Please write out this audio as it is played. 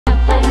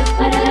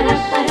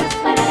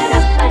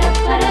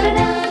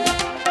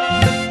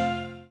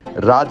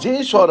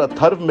राजेश और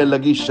अथर्व में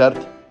लगी शर्त,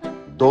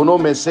 दोनों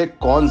में से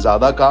कौन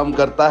ज्यादा काम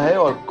करता है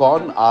और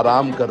कौन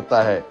आराम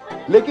करता है।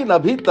 लेकिन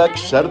अभी तक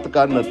शर्त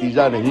का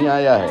नतीजा नहीं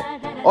आया है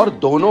और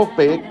दोनों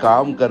पे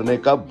काम करने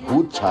का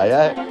भूत छाया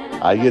है।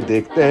 आइए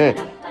देखते हैं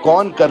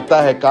कौन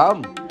करता है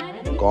काम,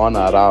 कौन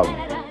आराम।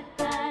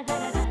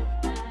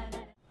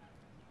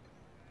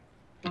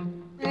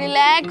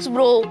 रिलैक्स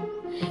ब्रो,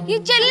 ये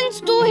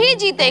चैलेंज तू ही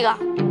जीतेगा,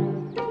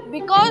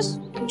 बिकॉज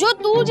जो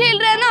तू झेल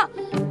रहा है ना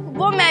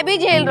वो मैं भी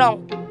झेल रहा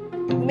हूँ।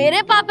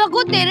 मेरे पापा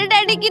को तेरे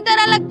डैडी की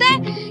तरह लगता है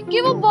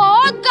कि वो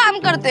बहुत काम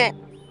करते हैं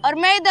और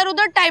मैं इधर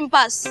उधर टाइम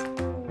पास।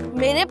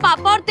 मेरे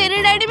पापा और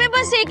तेरे डैडी में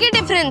बस एक ही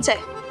डिफरेंस है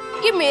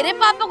कि मेरे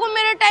पापा को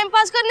मेरे टाइम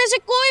पास करने से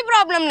कोई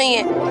प्रॉब्लम नहीं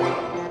है,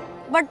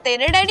 बट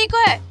तेरे डैडी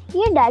को है।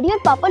 ये डैडी और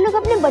पापा लोग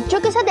अपने बच्चों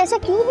के साथ ऐसा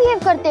क्यों बिहेव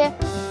करते हैं?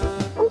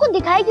 उनको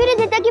दिखाई क्यों नहीं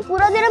देता कि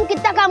पूरा दिन हम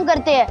कितना काम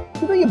करते हैं?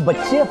 तो ये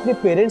बच्चे अपने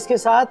पेरेंट्स के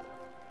साथ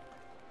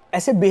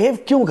ऐसे बिहेव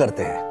क्यों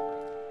करते हैं?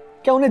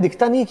 क्या उन्हें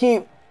दिखता नहीं कि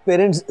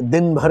पेरेंट्स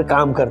दिन भर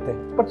काम करते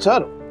हैं? पर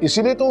सर,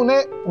 इसीलिए तो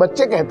उन्हें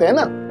बच्चे कहते हैं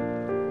ना।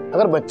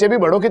 अगर बच्चे भी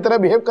बड़ों की तरह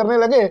बिहेव करने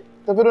लगे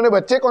तो फिर उन्हें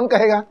बच्चे कौन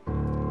कहेगा?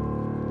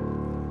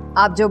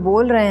 आप जो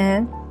बोल रहे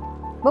हैं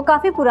वो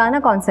काफी पुराना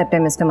कॉन्सेप्ट है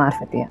मिस्टर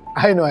मार्फतिया।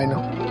 I know.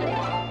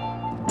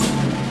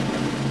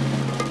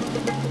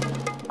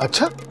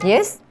 अच्छा?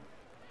 यस,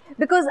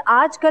 बिकॉज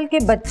आजकल के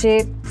बच्चे,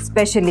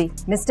 स्पेशली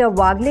मिस्टर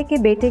वागले के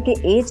बेटे के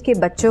एज के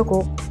बच्चों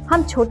को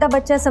हम छोटा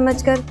बच्चा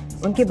समझकर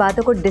उनकी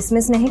बातों को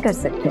डिसमिस नहीं कर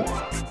सकते।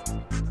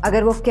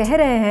 अगर वो कह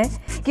रहे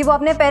हैं कि वो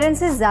अपने पेरेंट्स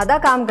से ज्यादा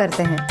काम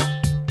करते हैं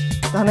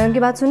तो हमें उनकी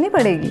बात सुननी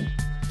पड़ेगी।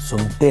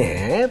 सुनते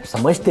हैं,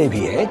 समझते भी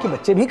हैं कि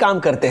बच्चे भी काम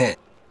करते हैं,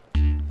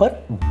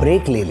 पर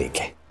ब्रेक ले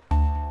लेके।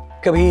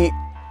 कभी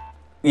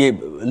ये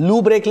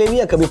लू ब्रेक ले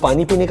लिया, कभी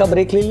पानी पीने का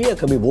ब्रेक ले लिया,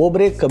 कभी वो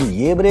ब्रेक, कभी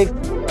ये ब्रेक।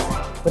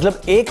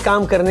 मतलब एक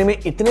काम करने में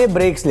इतने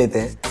ब्रेक्स लेते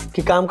हैं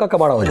कि काम का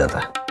कबाड़ा हो जाता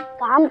है।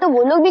 काम तो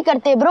वो लोग भी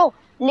करते हैं ब्रो,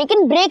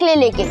 लेकिन ब्रेक ले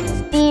लेके।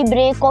 टी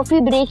ब्रेक, कॉफी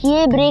ब्रेक,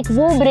 ये ब्रेक,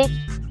 वो ब्रेक।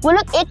 वो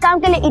लोग एक काम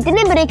के लिए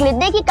इतने ब्रेक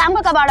लेते हैं कि काम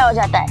का कबाड़ा हो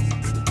जाता है।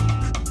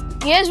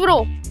 यस ब्रो,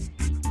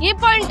 ये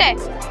पॉइंट है।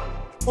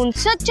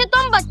 उनसे अच्छे तो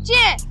हम बच्चे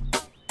हैं,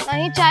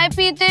 नहीं चाय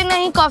पीते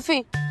नहीं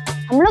कॉफी।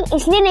 हम लोग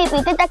इसलिए नहीं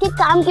पीते ताकि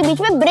काम के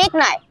बीच में ब्रेक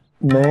ना आए।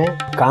 मैं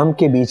काम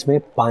के बीच में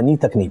पानी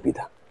तक नहीं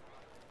पीता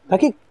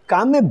ताकि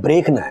काम में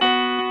ब्रेक ना आए।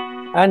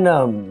 एंड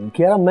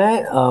कियारा, मैं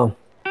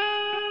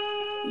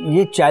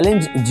ये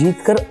चैलेंज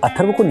जीतकर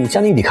अथर्व को नीचा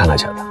नहीं दिखाना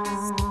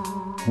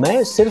चाहता।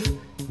 मैं सिर्फ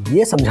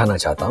ये समझाना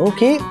चाहता हूँ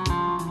कि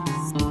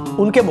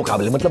उनके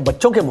मुकाबले, मतलब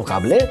बच्चों के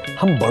मुकाबले,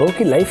 हम बड़ों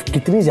की लाइफ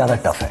कितनी ज्यादा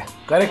टफ है।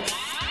 करेक्ट।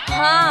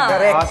 हाँ,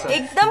 करेक्ट,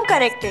 एकदम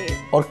करेक्ट है।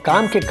 और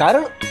काम के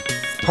कारण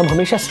हम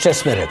हमेशा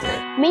स्ट्रेस में रहते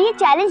हैं। मैं ये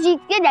चैलेंज जीत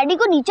के डैडी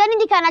को नीचा नहीं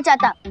दिखाना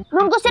चाहता।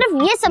 मैं उनको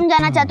सिर्फ ये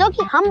समझाना चाहता हूँ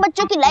कि हम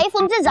बच्चों की लाइफ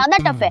उनसे ज्यादा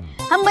टफ है।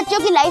 हम बच्चों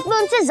की लाइफ में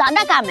उनसे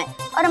ज्यादा काम है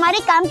और हमारे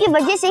काम की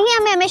वजह से ही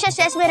हमें हमेशा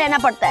स्ट्रेस में रहना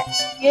पड़ता है।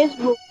 Yes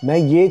bro. मैं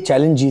ये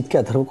चैलेंज जीत के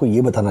अथर्व को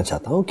ये बताना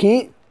चाहता हूँ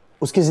कि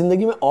उसकी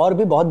जिंदगी में और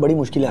भी बहुत बड़ी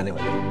मुश्किलें आने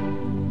वाली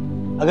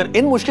हैं। अगर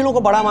इन मुश्किलों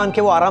को बड़ा मान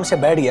के वो आराम से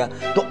बैठ गया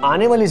तो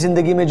आने वाली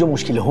जिंदगी में जो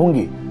मुश्किलें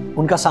होंगी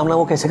उनका सामना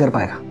वो कैसे कर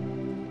पाएगा?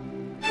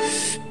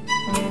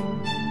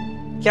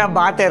 क्या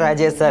बात है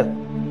राजेश सर।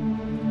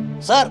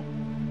 सर,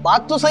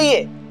 बात तो सही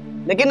है,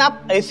 लेकिन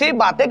आप ऐसे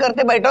बातें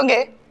करते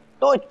बैठोगे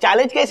तो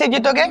चैलेंज कैसे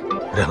जीतोगे?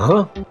 अरे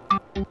हाँ,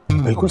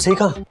 बिल्कुल सही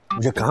कहा।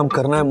 मुझे काम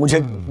करना है,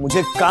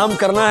 मुझे काम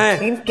करना है।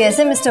 लेकिन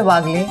कैसे मिस्टर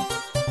वागले?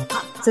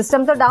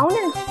 सिस्टम तो डाउन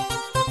है।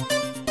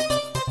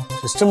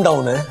 सिस्टम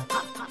डाउन है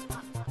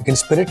लेकिन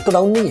स्पिरिट तो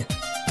डाउन नहीं है।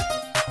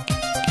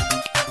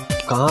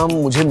 काम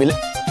मुझे मिल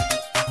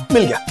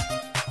गया,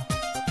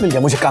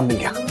 मुझे काम मिल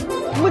गया।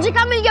 मुझे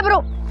काम मिल गया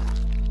ब्रो।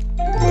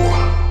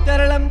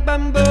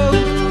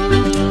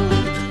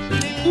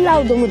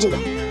 लाओ दो मुझे।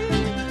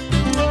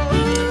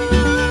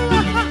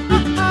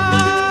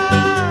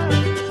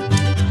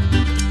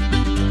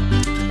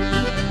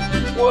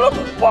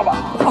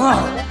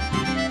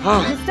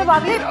 मिस्टर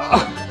वागले, ये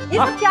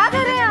सब क्या कर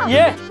रहे हैं आप?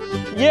 ये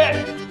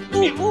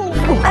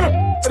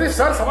अरे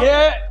सर,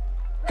 ये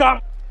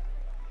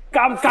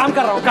काम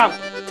कर रहा हूँ। काम,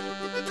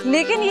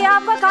 लेकिन ये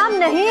आपका काम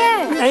नहीं है।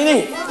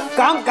 नहीं,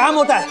 काम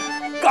होता है।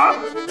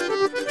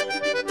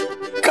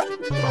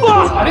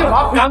 अरे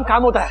वाह,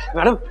 काम होता है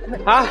मैडम।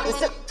 हाँ,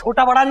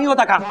 छोटा बड़ा नहीं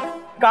होता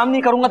काम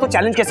नहीं करूंगा तो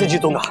चैलेंज कैसे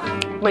जीतूंगा?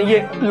 मैं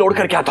ये लोड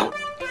करके आता हूँ।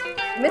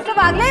 मिस्टर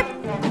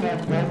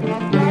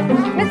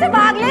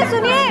वागले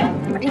सुनिए।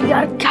 अरे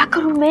यार क्या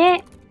करूं मैं?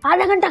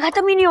 आधा घंटा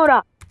खत्म ही नहीं हो रहा।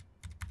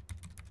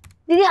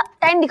 दीदी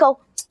टाइम दिखाओ।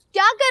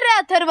 क्या कर रहा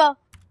है अथर्व?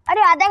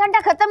 अरे आधा घंटा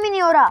खत्म ही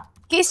नहीं हो रहा।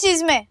 किस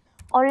चीज में?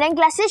 ऑनलाइन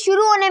क्लासेस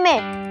शुरू होने में।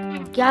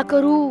 क्या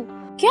करूं?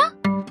 क्या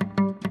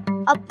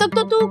अब तक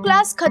तो तू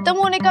क्लास खत्म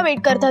होने का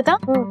वेट करता था,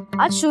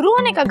 आज शुरू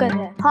होने का कर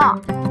रहा है?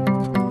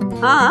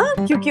 हाँ,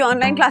 क्योंकि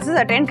ऑनलाइन क्लासेस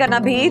अटेंड करना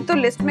भी तो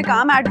लिस्ट में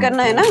काम ऐड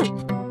करना है ना।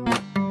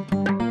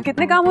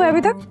 कितने काम हुए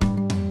अभी तक?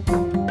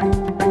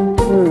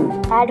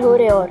 ऐड हो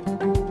रहे। और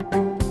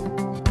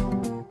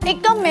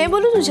एक काम मैं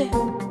बोलूं तुझे?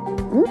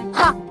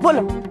 हाँ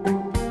बोलो।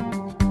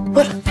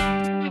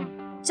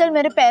 चल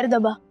मेरे पैर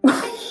दबा।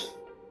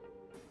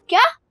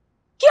 क्या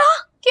क्या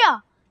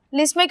क्या?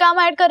 लिस्ट में काम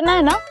ऐड करना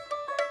है ना?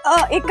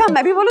 एक काम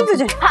मैं भी बोलूं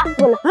तुझे? हाँ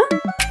बोलो। हाँ?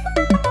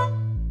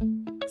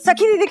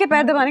 सखी दीदी के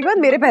पैर दबाने के बाद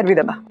मेरे पैर भी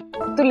दबा,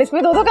 तो लिस्ट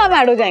में 2-2 काम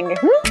ऐड हो जाएंगे।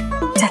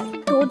 चल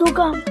 2-2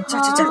 काम। चल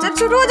चल चल चल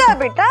शुरू हो जा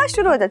बेटा,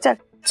 शुरू हो जा। चल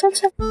चल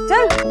चल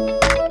चल।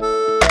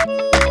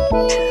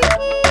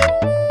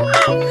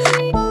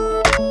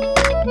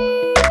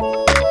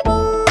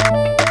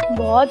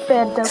 बहुत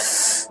पैर दब।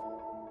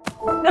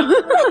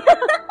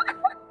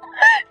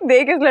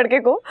 देख इस लड़के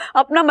को,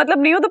 अपना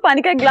मतलब नहीं हो तो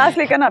पानी का एक ग्लास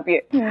लेकर ना पिए।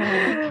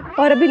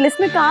 और अभी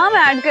लिस्ट में काम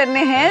ऐड करने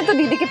हैं तो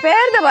दीदी के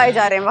पैर दबाए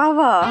जा रहे हैं। वाह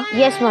वाह।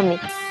 यस मम्मी,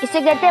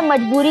 इसे कहते हैं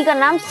मजबूरी का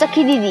नाम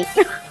सखी दीदी।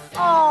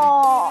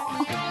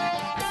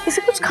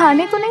 इसे कुछ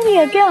खाने को नहीं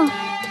दिया क्या?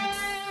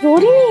 रो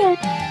रही नहीं है?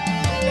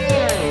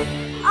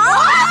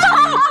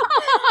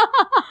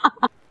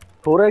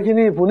 हो रहा है कि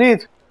नहीं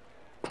पुनीत?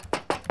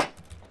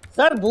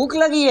 सर भूख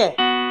लगी है।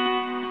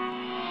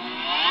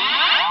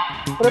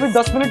 और अभी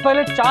 10 मिनट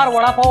पहले 4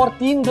 वड़ा पाव और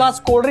 3 ग्लास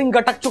कोल्ड ड्रिंक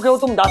गटक चुके हो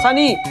तुम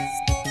दासानी।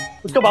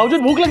 उसके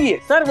बावजूद भूख लगी है?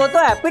 सर वो तो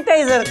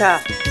एपेटाइजर था,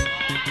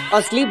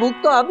 असली भूख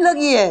तो अब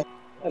लगी है।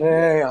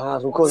 अरे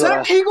यार रुको जरा।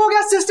 सर ठीक हो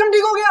गया, सिस्टम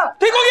ठीक हो गया।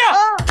 ठीक हो गया,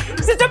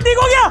 सिस्टम ठीक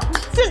हो गया,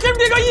 सिस्टम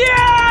ठीक हो गया।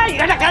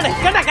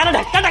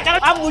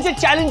 अब मुझे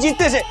चैलेंज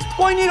जीतने से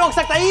कोई नहीं रोक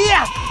सकता।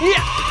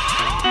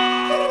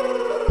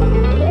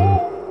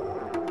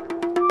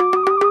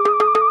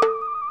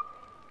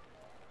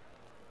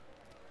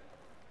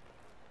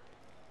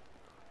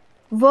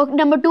 वर्क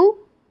नंबर 2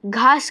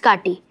 घास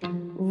काटी।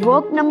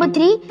 वर्क नंबर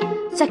 3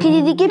 सखी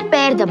दीदी के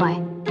पैर दबाए।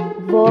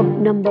 वर्क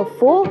नंबर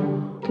 4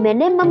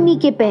 मैंने मम्मी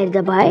के पैर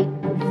दबाए।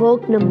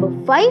 वर्क नंबर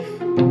 5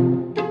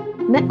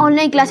 मैं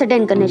ऑनलाइन क्लास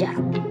अटेंड करने जा रहा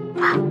हूँ।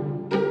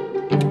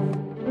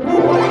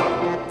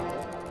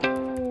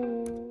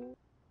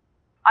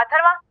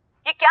 अथर्वा,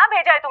 ये क्या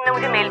भेजा है तुमने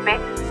मुझे मेल पे?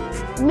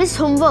 Miss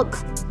homework.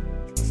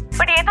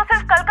 बट ये तो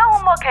सिर्फ कल का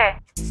होमवर्क है,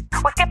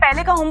 उसके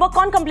पहले का होमवर्क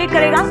कौन कंप्लीट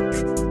करेगा?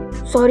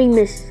 Sorry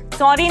miss.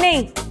 सॉरी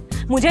नहीं,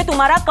 मुझे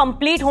तुम्हारा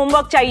कंप्लीट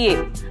होमवर्क चाहिए,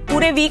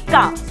 पूरे वीक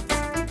का।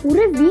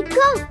 पूरे वीक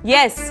का?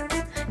 यस,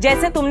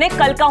 जैसे तुमने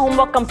कल का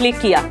होमवर्क कंप्लीट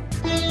किया।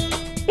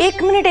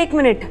 एक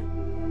मिनट,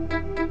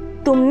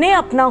 तुमने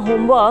अपना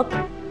होमवर्क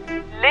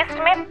लिस्ट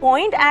में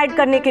पॉइंट ऐड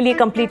करने के लिए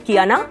कंप्लीट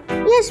किया ना?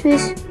 Yes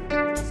miss.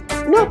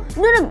 No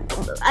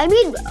I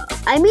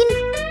mean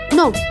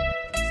no,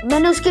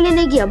 मैंने उसके लिए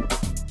नहीं किया।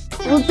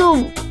 वो तो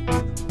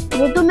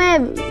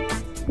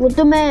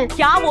मैं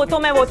क्या वो तो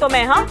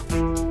मैं हाँ?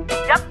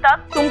 जब तक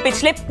तुम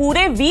पिछले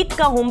पूरे वीक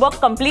का होमवर्क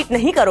कंप्लीट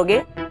नहीं करोगे,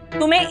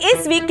 तुम्हें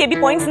इस वीक के भी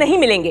पॉइंट्स नहीं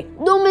मिलेंगे।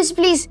 दो मिस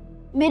प्लीज,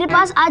 मेरे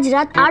पास आज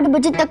रात 8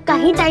 बजे तक का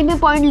ही टाइम है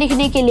पॉइंट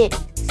लिखने के लिए।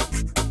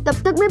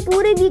 तब तक मैं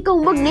पूरे वीक का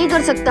होमवर्क नहीं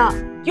कर सकता।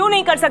 क्यों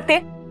नहीं कर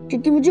सकते?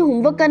 क्योंकि मुझे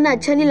होमवर्क करना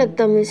अच्छा नहीं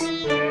लगता मिस।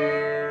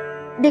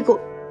 देखो,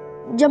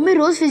 जब मैं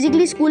रोज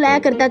फिजिकली स्कूल आया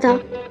करता था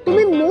तो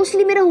मैं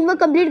मोस्टली मेरा होमवर्क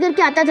कंप्लीट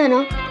करके आता था ना।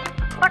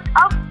 बट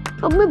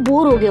अब मैं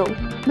बोर हो गया हूँ।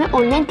 मैं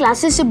ऑनलाइन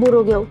क्लासेस से बोर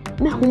हो गया हूँ,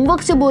 मैं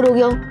होमवर्क से बोर हो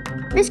गया हूँ,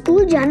 मैं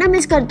स्कूल जाना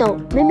मिस करता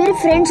हूँ, मैं मेरे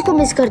फ्रेंड्स को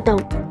मिस करता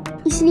हूँ।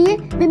 इसलिए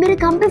मैं मेरे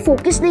काम पे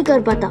फोकस नहीं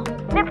कर पाता।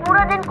 मैं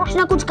पूरा दिन कुछ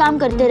ना कुछ काम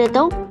करते रहता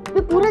हूँ,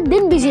 मैं पूरा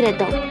दिन बिजी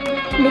रहता हूँ,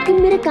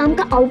 लेकिन मेरे काम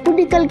का आउटपुट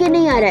निकल के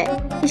नहीं आ रहा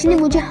है। इसलिए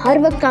मुझे हर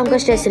वक्त काम का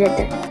स्ट्रेस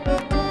रहता है।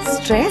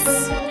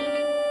 स्ट्रेस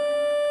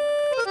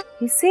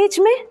इस एज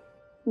में?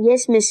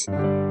 यस मिस,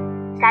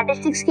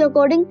 स्टैटिस्टिक्स के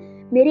अकॉर्डिंग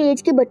मेरे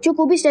एज के बच्चों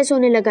को भी स्ट्रेस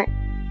होने लगा है।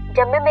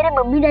 जब मैं मेरे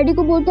मम्मी डैडी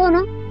को बोलता हूँ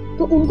ना,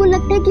 तो उनको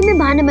लगता है कि मैं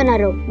बहाने बना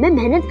रहा हूँ, मैं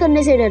मेहनत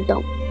करने से डरता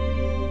हूँ।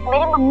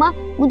 मेरी मम्मा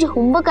मुझे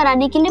होमवर्क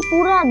कराने के लिए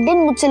पूरा दिन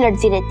मुझसे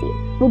लड़ती रहती है।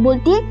 वो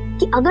बोलती है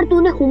कि अगर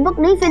तूने होमवर्क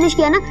नहीं फिनिश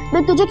किया ना,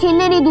 मैं तुझे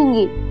खेलने नहीं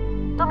दूंगी।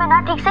 तो मैं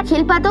ना ठीक से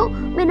खेल पाता हूँ,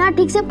 मैं ना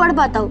ठीक से पढ़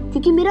पाता हूँ,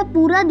 क्योंकि मेरा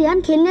पूरा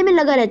ध्यान खेलने में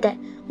लगा रहता है।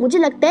 मुझे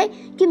लगता है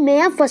कि मैं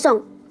यहाँ फंसा हूँ,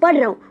 पढ़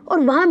रहा हूँ, और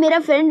वहाँ मेरा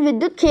फ्रेंड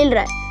विद्युत खेल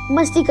रहा है,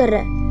 मस्ती कर रहा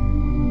है।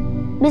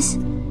 मिस,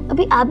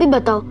 अभी आप ही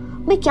बताओ,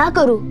 मैं क्या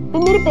करूँ? मैं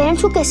मेरे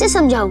पेरेंट्स को कैसे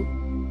समझाऊँ?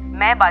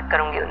 मैं बात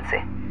करूंगी उनसे,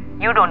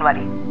 you don't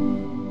worry.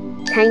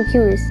 Thank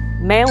you miss.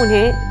 मैं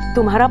उन्हें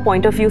तुम्हारा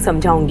point of view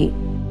समझाऊंगी।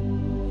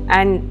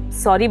 And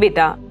sorry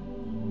बेटा,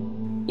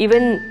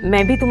 इवन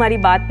मैं भी तुम्हारी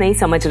बात नहीं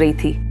समझ रही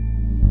थी।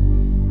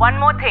 वन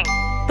मोर थिंग,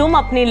 तुम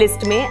अपनी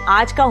लिस्ट में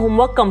आज का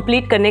होमवर्क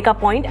कंप्लीट करने का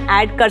पॉइंट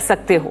ऐड कर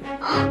सकते हो।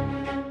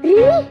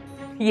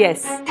 Really?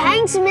 Yes.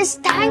 Thanks miss,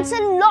 thanks a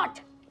lot.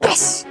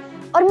 Yes.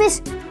 और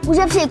मिस,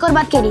 मुझे आपसे एक और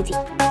बात कहनी थी।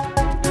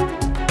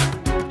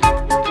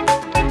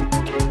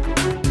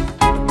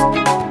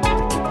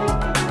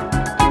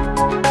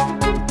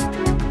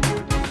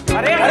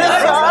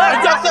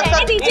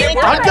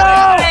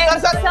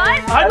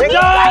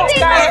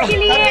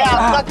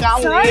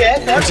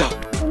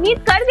 उम्मीद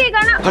कर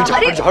देगा ना। हट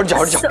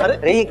जाओ।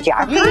 अरे ये क्या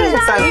कर रहे हैं?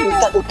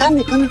 उठा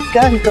निकल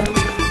क्या निकल।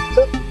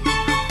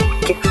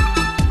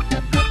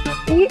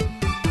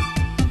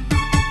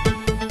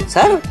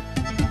 सर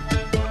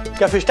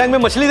क्या फिश टैंक में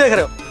मछली देख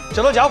रहे हो?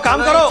 चलो जाओ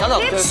काम करो।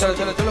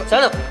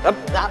 चलो।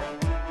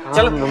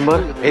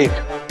 नंबर 1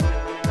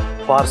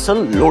 पार्सल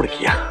लोड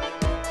किया।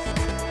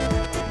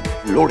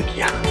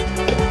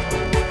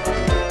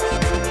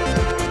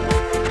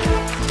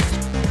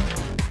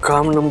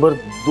 काम नंबर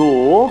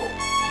 2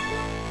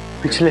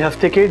 पिछले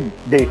हफ्ते के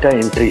डेटा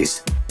एंट्रीज।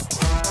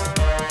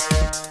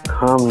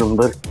 काम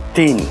नंबर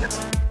 3।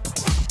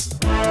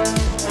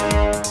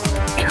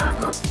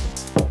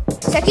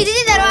 सखी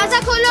दीदी दरवाजा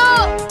खोलो।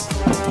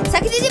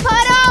 सखी दीदी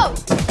बाहर आओ।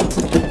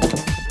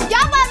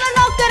 क्या बार बार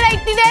नॉक कर रहा है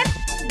इतनी देर?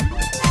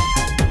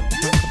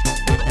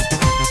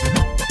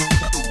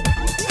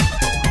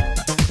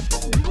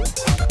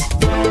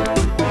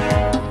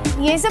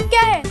 ये सब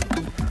क्या है?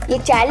 ये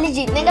चैलेंज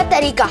जीतने का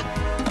तरीका।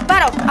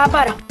 बाहर आओ, आप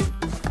बाहर आओ।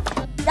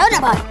 जाओ ना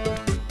बाहर।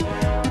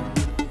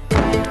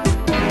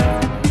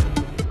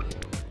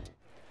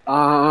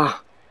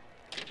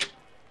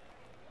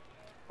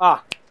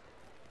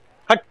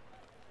 हट।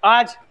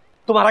 आज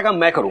तुम्हारा काम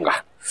मैं करूंगा।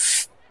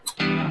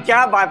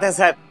 क्या बात है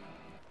सर,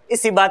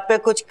 इसी बात पे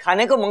कुछ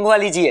खाने को मंगवा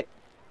लीजिए।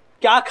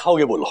 क्या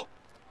खाओगे बोलो?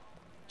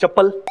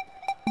 चप्पल,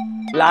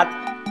 लात,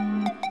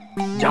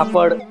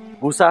 झापड़,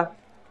 भूसा?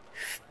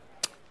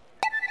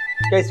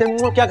 कैसे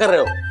क्या कर रहे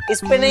हो?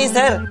 इस पे नहीं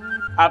सर,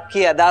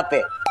 आपकी अदा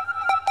पे।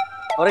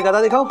 और एक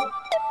अदा दिखाओ।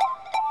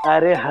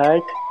 अरे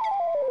हट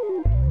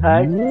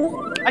हट।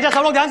 अच्छा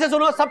सब लोग ध्यान से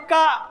सुनो,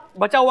 सबका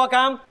बचा हुआ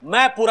काम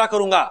मैं पूरा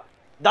करूंगा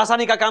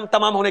दासानी का काम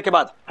तमाम होने के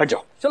बाद। हट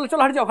जाओ, चलो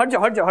चलो हट जाओ हट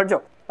जाओ हट जाओ हट जाओ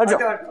हट जाओ।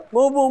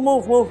 Move move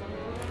move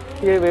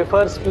move. ये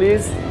वेफर्स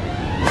प्लीज।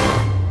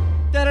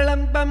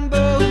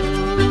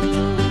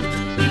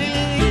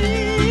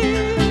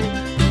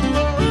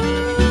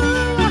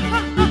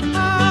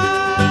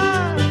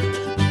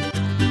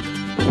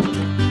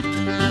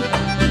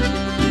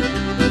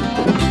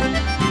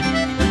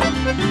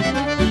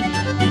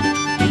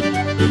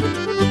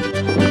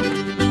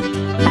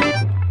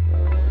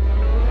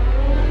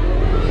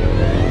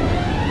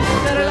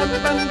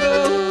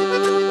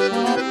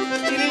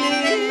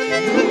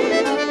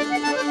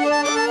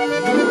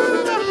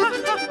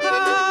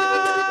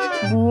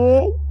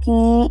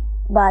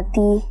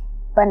 बाती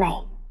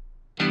बनाई।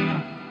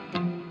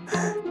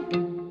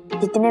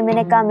 जितने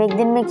मैंने काम एक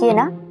दिन में किए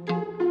ना,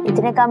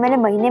 इतने काम मैंने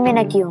महीने में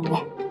ना किए होंगे।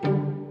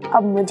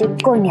 अब मुझे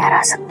कोई नहीं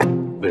हरा सकता।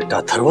 बेटा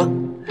अथर्व,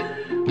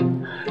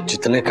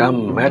 जितने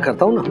काम मैं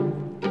करता हूं ना,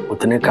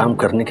 उतने काम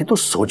करने की तू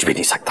सोच भी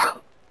नहीं सकता।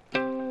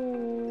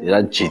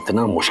 तेरा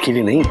जीतना मुश्किल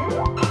ही नहीं,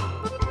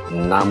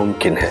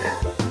 नामुमकिन है।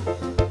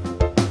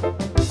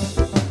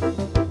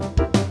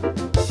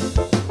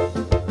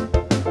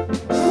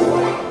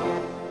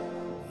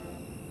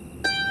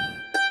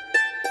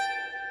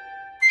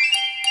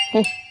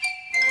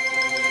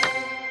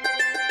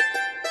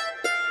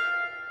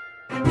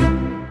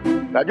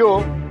 राजू,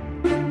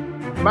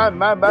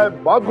 मैं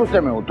बहुत गुस्से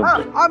में हूँ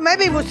तुमसे। और मैं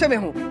भी गुस्से में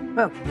हूँ।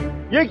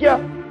 ये क्या,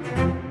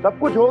 सब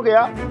कुछ हो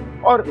गया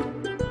और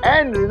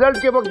एंड रिजल्ट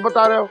के वक्त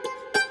बता रहे हो?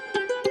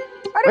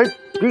 अरे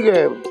ठीक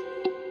है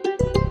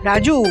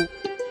राजू,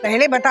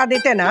 पहले बता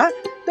देते ना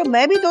तो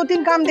मैं भी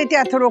 2-3 काम देते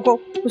अथर्व को,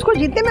 उसको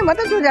जीतने में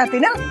मदद हो जाती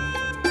ना।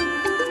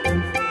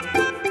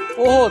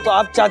 ओह, तो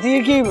आप चाहती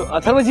हैं कि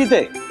अथर्व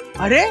जीते?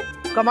 अरे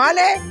कमाल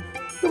है,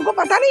 तुमको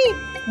पता नहीं,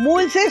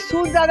 मूल से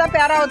सूद ज्यादा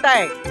प्यारा होता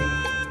है।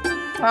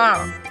 हाँ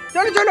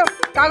चलो चलो,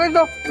 कागज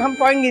दो, हम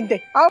पॉइंट गिनते।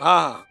 आओ।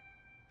 हाँ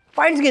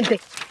पॉइंट्स गिनते।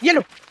 ये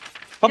लो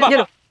पापा, ये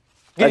लो।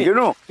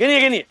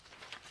 गिनिए।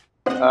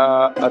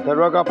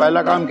 अथर्व का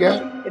पहला काम क्या है?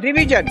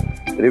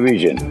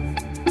 रिवीजन।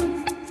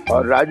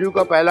 और राजू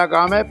का पहला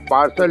काम है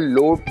पार्सल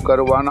लोड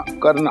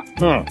करना।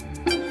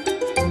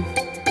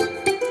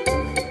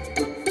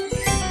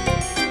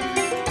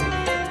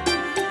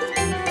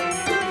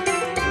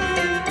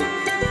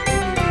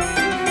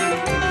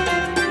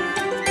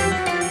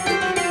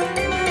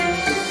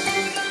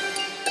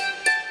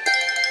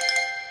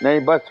 नहीं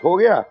बस हो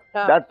गया,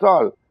 दैट्स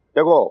ऑल।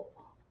 देखो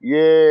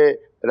ये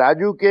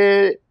राजू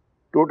के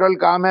टोटल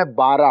काम है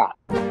 12,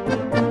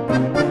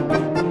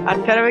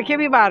 अथर्व के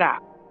भी 12।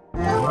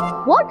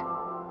 What?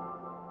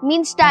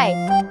 Means tie?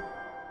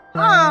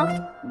 हाँ।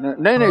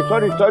 नहीं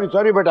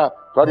सॉरी बेटा,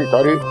 सॉरी।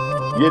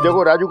 ये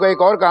देखो राजू का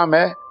एक और काम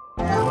है,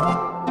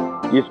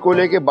 इसको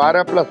लेके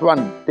 12 + 1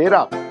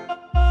 13।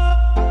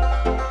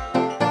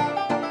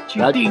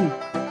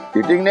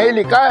 चीटिंग नहीं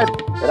लिखा है,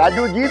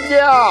 राजू जीत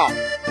गया।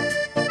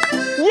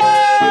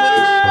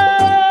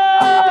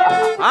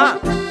 हाँ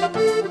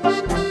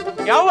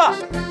क्या हुआ?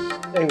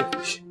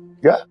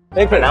 क्या?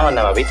 एक मिनट,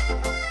 वरना भाभी।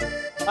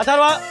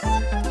 अथर्व,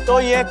 तो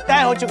ये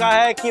तय हो चुका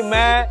है कि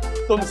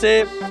मैं तुमसे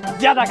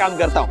ज्यादा काम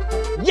करता हूँ।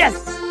 यस।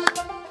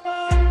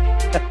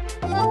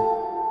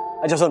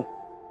 अच्छा सुन,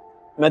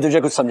 मैं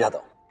तुझे कुछ समझाता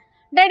हूँ।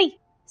 डैडी,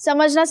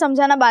 समझना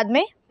समझाना बाद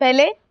में,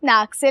 पहले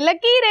नाक से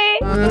लकीरें।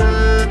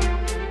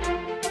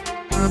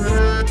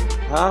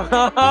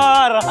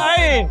 हाँ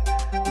राइट,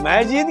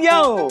 मैं जीत गया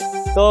हूँ,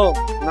 तो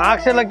नाक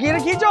से लकीर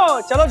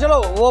खींचो।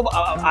 चलो वो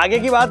आगे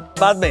की बात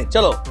बाद में।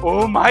 चलो।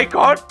 ओह माय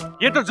गॉड,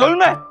 ये तो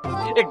जुल्म है।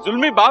 एक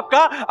जुल्मी बाप का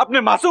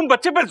अपने मासूम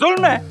बच्चे पर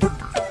जुल्म है,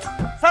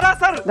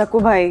 सरासर। दक्कू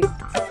भाई,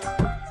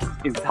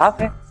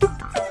 इंसाफ है।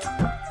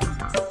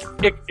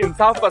 एक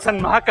इंसाफ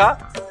पसंद माँ का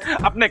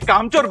अपने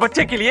कामचोर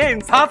बच्चे के लिए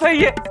इंसाफ है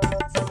ये।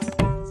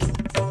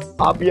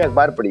 आप ये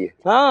अखबार पढ़िए।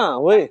 हाँ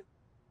वही,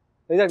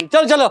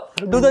 चलो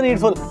डू द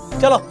नीडफुल।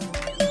 चलो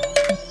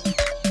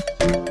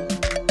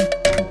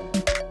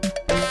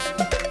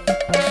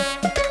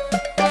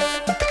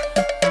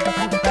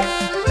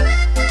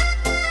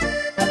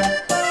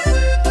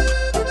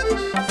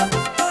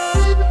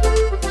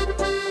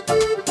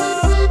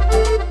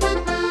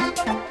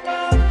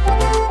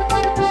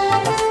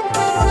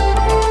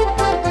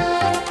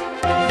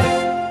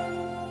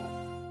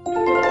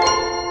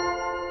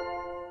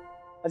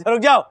रुक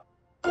जाओ,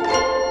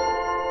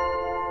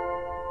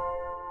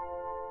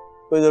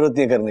 कोई जरूरत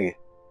नहीं है करने की।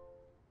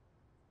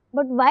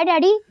 बट व्हाई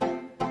डैडी,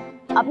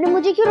 आपने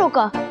मुझे क्यों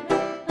रोका?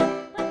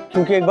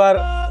 क्योंकि एक बार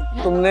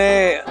तुमने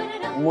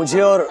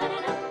मुझे और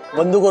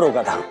बंधु को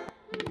रोका था।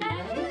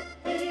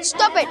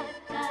 स्टॉप इट,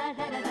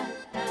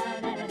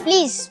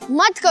 प्लीज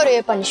मत करो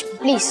ये पनिशमेंट,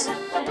 प्लीज।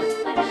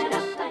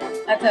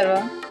 अथर्व,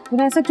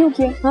 तूने ऐसा क्यों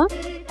किया? हाँ,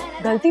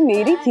 गलती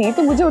मेरी थी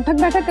तो मुझे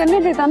उठक बैठक करने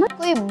देता ना।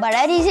 कोई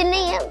बड़ा रीजन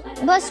नहीं है,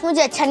 बस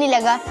मुझे अच्छा नहीं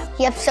लगा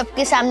कि अब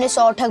सबके सामने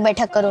 100 उठक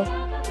बैठक करो।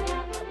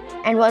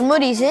 एंड वन मोर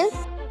रीजन,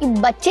 कि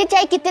बच्चे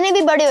चाहे कितने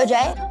भी बड़े हो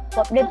जाए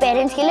वो अपने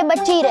पेरेंट्स के लिए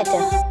बच्चे ही रहते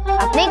हैं।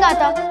 आपने ही कहा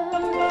था।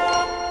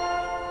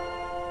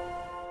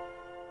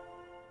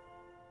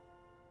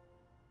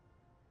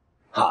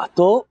 हाँ,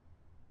 तो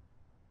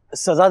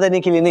सजा देने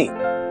के लिए नहीं,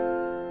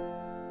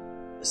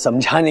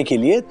 समझाने के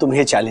लिए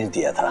तुम्हें चैलेंज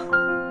दिया था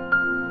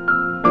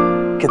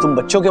कि तुम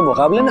बच्चों के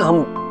मुकाबले ना,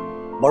 हम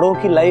बड़ों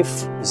की लाइफ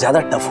ज्यादा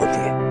टफ होती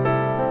है,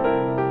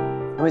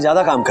 हमें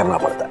ज्यादा काम करना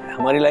पड़ता है,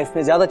 हमारी लाइफ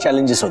में ज्यादा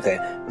चैलेंजेस होते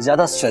हैं,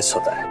 ज्यादा स्ट्रेस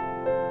होता है।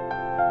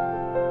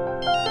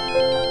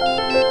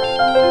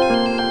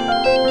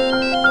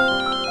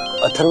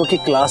 अथर्व की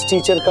क्लास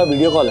टीचर का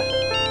वीडियो कॉल है।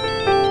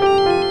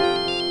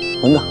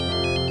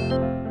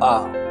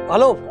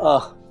 हेलो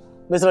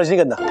मिस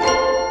रजनीगंधा।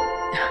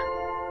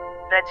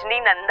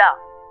 रजनीनंदा।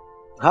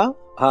 हाँ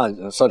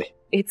हाँ, सॉरी।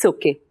 It's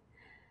okay.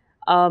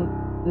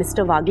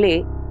 मिस्टर वागले,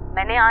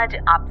 मैंने आज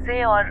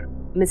आपसे और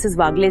मिसेस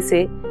वागले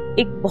से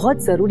एक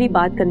बहुत जरूरी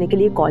बात करने के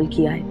लिए कॉल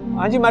किया है।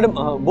 हाँ जी मैडम,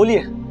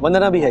 बोलिए।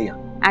 वंदना भी है यहाँ।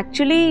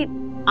 एक्चुअली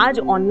आज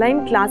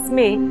ऑनलाइन क्लास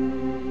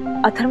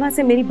में अथर्वा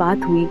से मेरी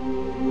बात हुई।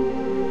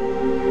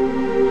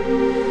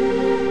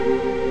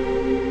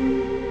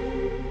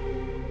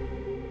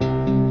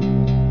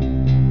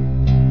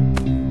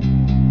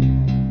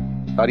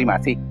 Sorry,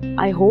 Masi.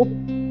 I hope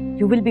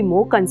you will be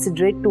more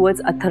considerate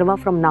towards Atharva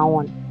from now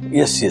on.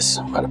 Yes,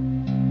 madam.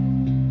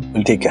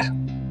 We'll take care.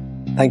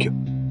 Thank you.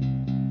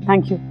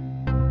 Thank you.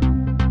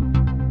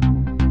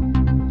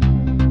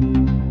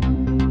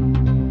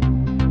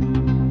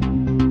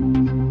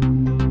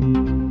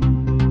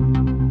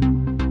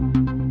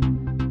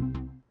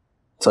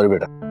 Sorry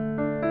बेटा,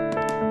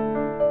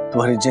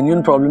 तुम्हारी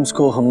जेन्युइन प्रॉब्लम्स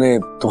को हमने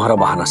तुम्हारा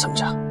बहाना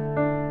समझा।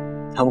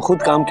 हम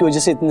खुद काम की वजह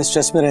से इतने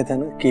स्ट्रेस में रहते हैं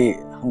ना कि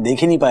हम देख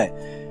ही नहीं पाए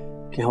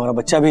कि हमारा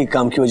बच्चा भी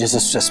काम की वजह से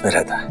स्ट्रेस में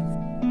रहता है।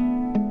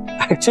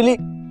 एक्चुअली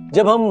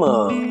जब हम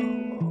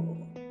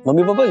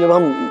मम्मी पापा जब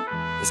हम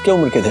इसके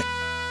उम्र के थे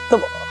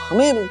तब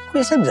हमें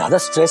कोई ऐसा ज्यादा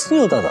स्ट्रेस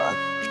नहीं होता था।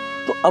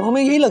 तो अब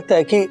हमें यही लगता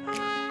है कि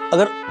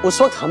अगर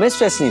उस वक्त हमें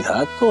स्ट्रेस नहीं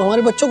था तो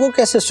हमारे बच्चों को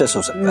कैसे स्ट्रेस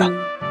हो सकता है।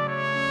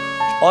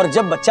 और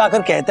जब बच्चा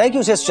आकर कहता है कि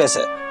उसे स्ट्रेस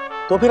है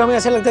तो फिर हमें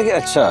ऐसा लगता है कि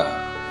अच्छा,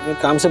 ये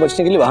काम से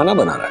बचने के लिए बहाना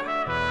बना रहा है।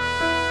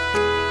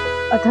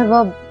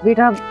 अथर्वा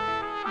बेटा,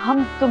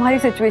 हम तुम्हारी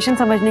सिचुएशन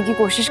समझने की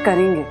कोशिश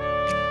करेंगे।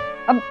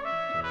 अब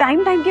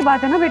टाइम की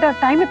बात है ना बेटा,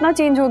 टाइम इतना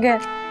चेंज हो गया है।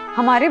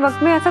 हमारे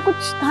वक्त में ऐसा कुछ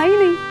था ही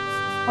नहीं,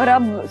 और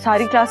अब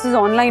सारी क्लासेस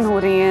ऑनलाइन हो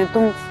रही हैं,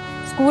 तुम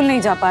स्कूल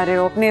नहीं जा पा रहे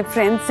हो, अपने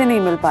फ्रेंड्स से नहीं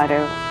मिल पा रहे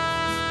हो,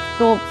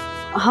 तो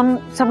हम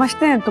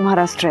समझते हैं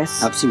तुम्हारा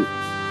स्ट्रेस।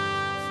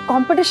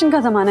 कंपटीशन का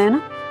जमाना है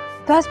ना,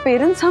 तो एज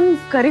पेरेंट्स हम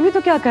करें भी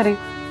तो क्या करें।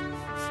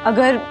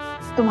 अगर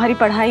तुम्हारी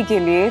पढ़ाई के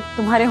लिए,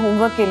 तुम्हारे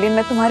होमवर्क के लिए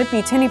मैं तुम्हारे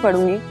पीछे नहीं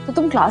पढ़ूंगी तो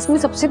तुम क्लास में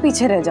सबसे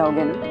पीछे रह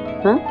जाओगे ना।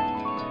 हाँ?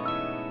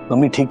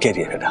 मम्मी ठीक कह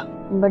रही है बेटा।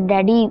 बट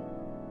डैडी,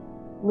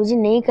 मुझे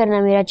नहीं करना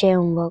मेरा चाहिए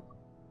होमवर्क,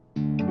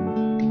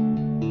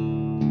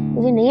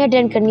 मुझे नहीं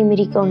अटेंड करनी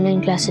मेरी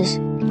ऑनलाइन क्लासेस।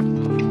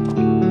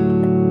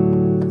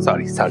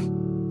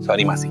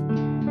 सॉरी मासी।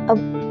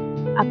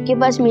 अब आपके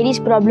पास मेरी इस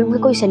प्रॉब्लम का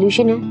कोई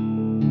सलूशन है?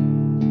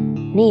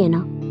 नहीं है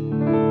ना?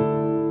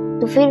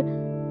 तो फिर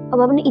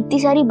अब आपने इतनी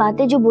सारी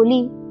बातें जो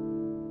बोली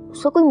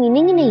उसका कोई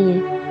मीनिंग ही नहीं है।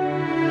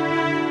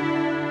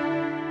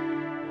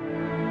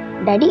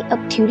 डैडी,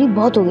 अब थ्योरी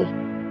बहुत हो गई,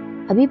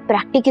 अभी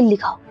प्रैक्टिकल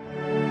दिखाओ।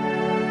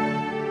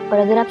 और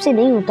अगर आपसे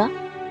नहीं होता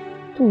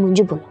तो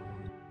मुझे बोलो,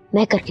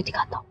 मैं करके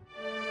दिखाता हूँ,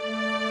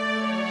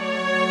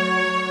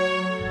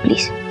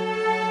 प्लीज।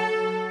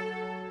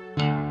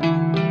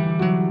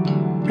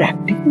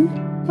 प्रैक्टिकल?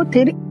 वो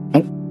तेरी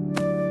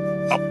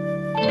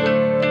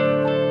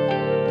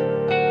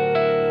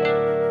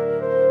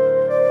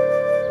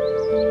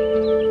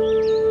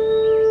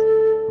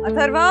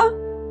अथर्वा,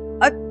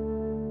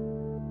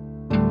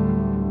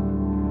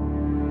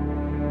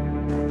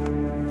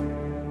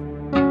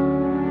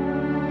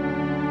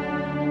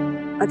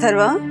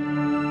 अथर्वा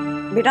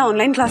बेटा,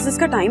 ऑनलाइन क्लासेस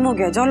का टाइम हो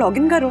गया, जाओ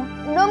लॉगिन करो।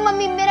 नो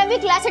मम्मी, मेरा भी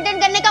क्लास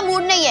अटेंड करने का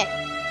मूड नहीं है।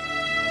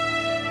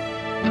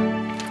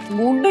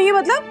 मूड नहीं है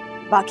मतलब?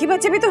 बाकी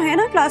बच्चे भी तो हैं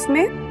ना क्लास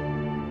में,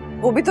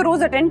 वो भी तो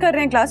रोज अटेंड कर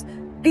रहे हैं क्लास।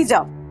 प्लीज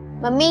जाओ।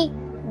 मम्मी,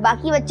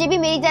 बाकी बच्चे भी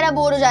मेरी तरह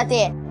बोर हो जाते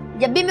हैं।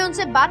 जब भी मैं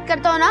उनसे बात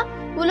करता हूँ ना,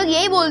 वो लोग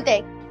यही बोलते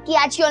हैं कि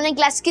आज की ऑनलाइन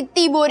क्लास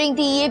कितनी बोरिंग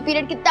थी, ये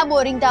पीरियड कितना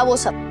बोरिंग था। वो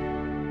सब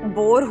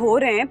बोर हो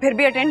रहे हैं फिर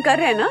भी अटेंड कर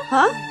रहे हैं ना।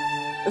 हाँ,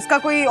 उसका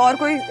कोई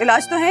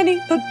इलाज तो है नहीं।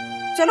 तो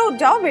चलो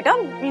जाओ बेटा,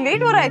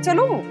 लेट हो रहा है,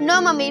 चलो। नो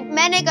मम्मी,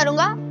 मैं नहीं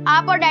करूँगा,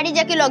 आप और डैडी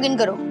जाके लॉगिन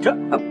करो।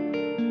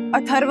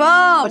 अथर्वा।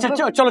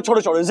 अच्छा चलो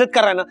छोड़ो, इज्जत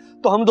कर रहा है ना,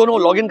 तो हम दोनों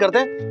लॉग इन करते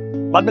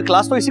हैं, बाद में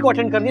क्लास तो इसी को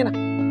अटेंड करनी है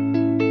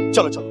ना।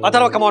 चलो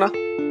अथर्वा कम ऑन।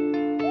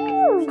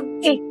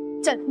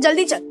 चल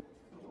जल्दी चल।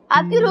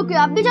 आप क्यों रोके,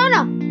 आप भी जाओ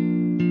ना।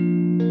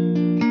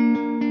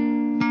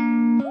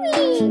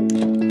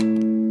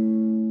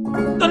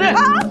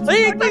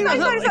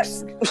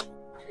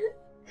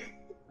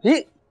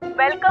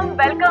 Welcome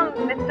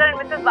mister and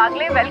Mrs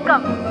Wagle,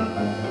 welcome.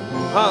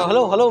 हाँ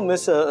हेलो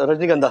मिस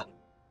रजनीगंधा।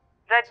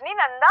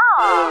 रजनीनंदा?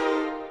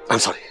 आई एम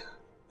सॉरी,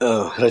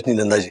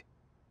 रजनीगंधा जी।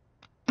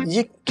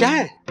 ये क्या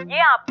है? ये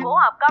आपको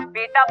आपका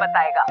बेटा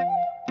बताएगा।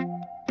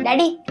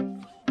 डैडी,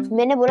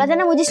 मैंने बोला था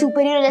ना मुझे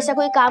सुपर हीरो जैसा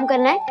कोई काम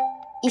करना है,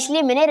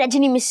 इसलिए मैंने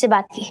रजनी मिस से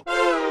बात की।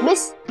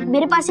 मिस,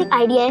 मेरे पास एक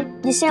आइडिया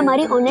है जिससे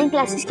हमारी ऑनलाइन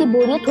क्लासेस की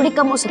बोरियत थोड़ी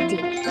कम हो सकती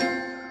है।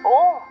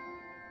 Oh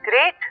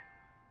great,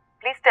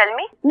 please tell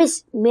me.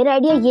 Miss, मेरा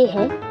आइडिया ये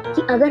है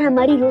कि अगर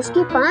हमारी रोज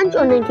की 5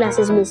 ऑनलाइन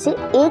क्लासेस में से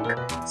एक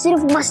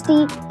सिर्फ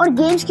मस्ती और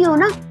गेम्स की हो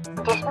ना,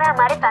 जिसमें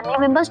हमारे फैमिली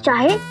मेंबर्स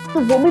चाहे तो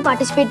वो भी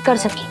पार्टिसिपेट कर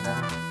सके,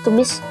 तो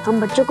मिस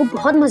हम बच्चों को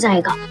बहुत मजा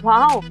आएगा।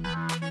 Wow,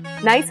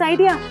 nice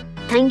idea.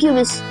 Thank you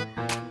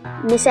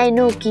miss I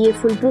know कि ये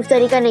फुल प्रूफ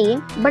तरीका नहीं है,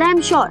 बट आई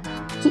एम श्योर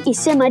कि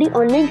इससे हमारी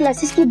ऑनलाइन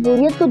क्लासेस की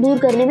बोरियत को दूर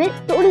करने में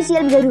थोड़ी सी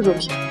हेल्प जरूर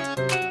होगी।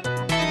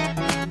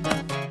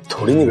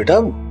 थोड़ी नहीं बेटा,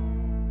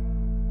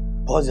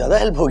 बहुत ज्यादा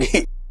हेल्प होगी।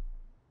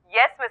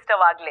 यस मिस्टर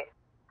वागले,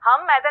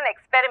 हम एज एन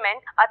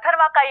एक्सपेरिमेंट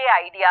अथर्वा का ये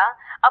आइडिया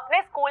अपने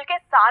स्कूल के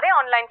सारे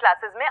ऑनलाइन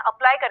क्लासेस में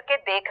अप्लाई करके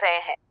देख रहे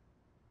हैं।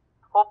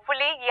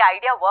 होपफुली ये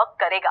आइडिया वर्क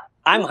करेगा।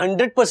 आई एम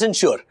 100%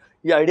 श्योर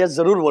ये आइडिया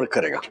जरूर वर्क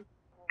करेगा।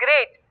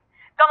 Great,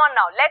 come on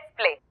now let's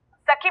play.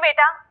 सखी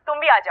बेटा तुम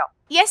भी आ जाओ।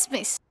 Yes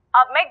miss.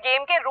 अब मैं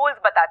गेम के रूल्स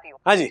बताती हूँ।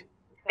 हाँ जी।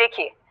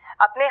 देखिए,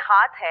 अपने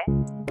हाथ है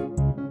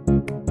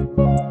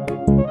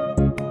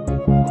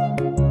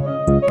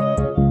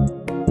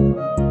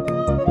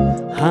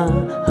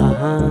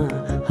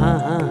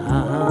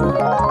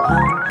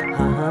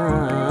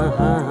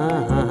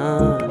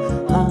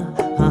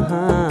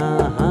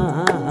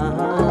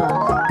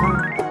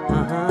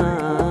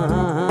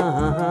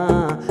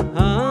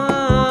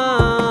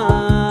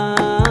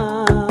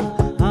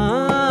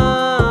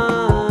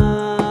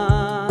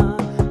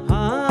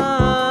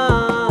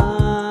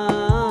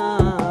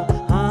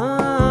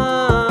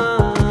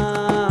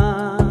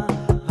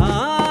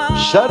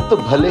शर्त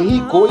भले ही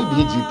कोई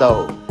भी जीता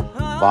हो,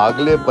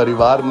 वागले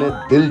परिवार ने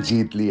दिल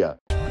जीत लिया।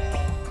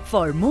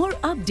 For more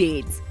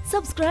updates,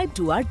 subscribe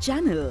to our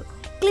channel,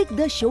 click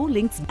the show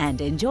links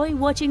and enjoy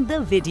watching the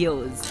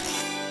videos.